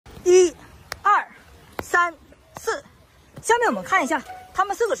下面我们看一下他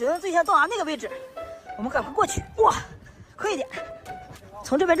们4个水温最先到达那个位置，我们赶快过去。哇，快一点，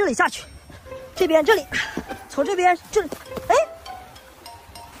从这边这里下去，这边这里，从这边这里。哎，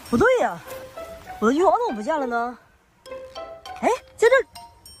不对呀，我的鱼王怎么不见了呢？哎，在这里。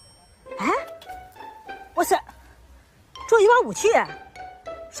哎，哇塞，这一把武器，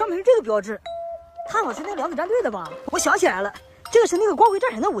上面是这个标志，它好像是那个量子战队的吧？我想起来了，这个是那个光辉战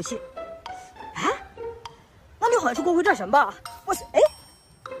神的武器。哎，那里好像是光辉战神吧？哇塞，哎，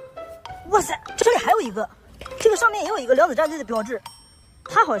哇塞，这里还有一个，这个上面也有一个量子战队的标志，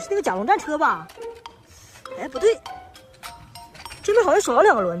它好像是那个甲龙战车吧？哎，不对，这边好像少了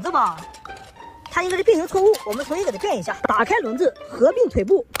2个轮子吧？它应该是变形错误，我们重新给它变一下。打开轮子，合并腿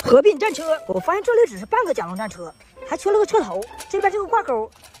部，合并战车。我发现这里只是半个甲龙战车，还缺了个车头。这边这个挂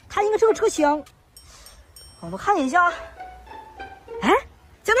钩，它应该是个车厢。我们看一下，哎，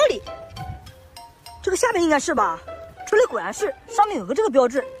在那里，这个下面应该是吧？这里果然是，上面有个这个标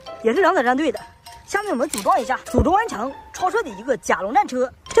志，也是量子战队的。下面我们组装一下，组装完成，超帅的一个甲龙战车。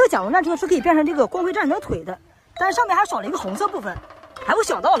这个甲龙战车是可以变成这个光辉战神的腿的，但是上面还少了一个红色部分。哎，我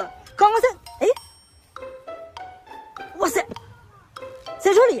想到了，刚刚在，哎，哇塞，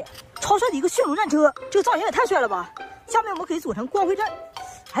在这里超帅的一个驯龙战车，这个造型也太帅了吧！下面我们可以组成光辉战，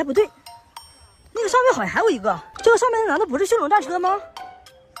哎，不对，那个上面好像还有一个，这个上面难道不是驯龙战车吗？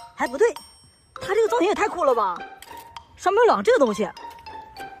哎，不对，它这个造型也太酷了吧！上面有2个这个东西，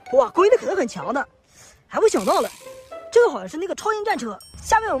哇，攻击力肯定很强的。哎，我想到了，这个好像是那个超音战车。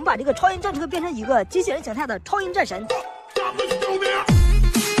下面我们把这个超音战车变成一个机器人形态的超音战神。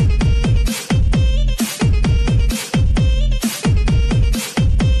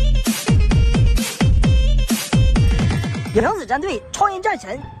量子战队超音战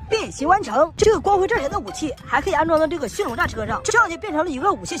神变形完成，这个光辉战神的武器还可以安装到这个驯龙战车上，这样就变成了一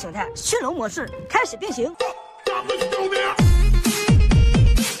个武器形态。驯龙模式开始变形，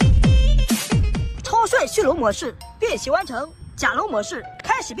超帅驯龙模式变形完成，甲龙模式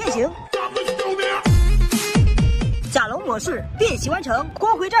开始变形，甲龙模式变形完成，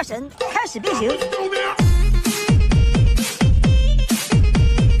光辉战神开始变形。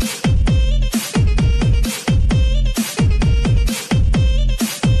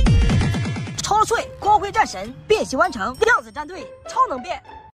超帅光辉战神变形完成，量子战队超能变。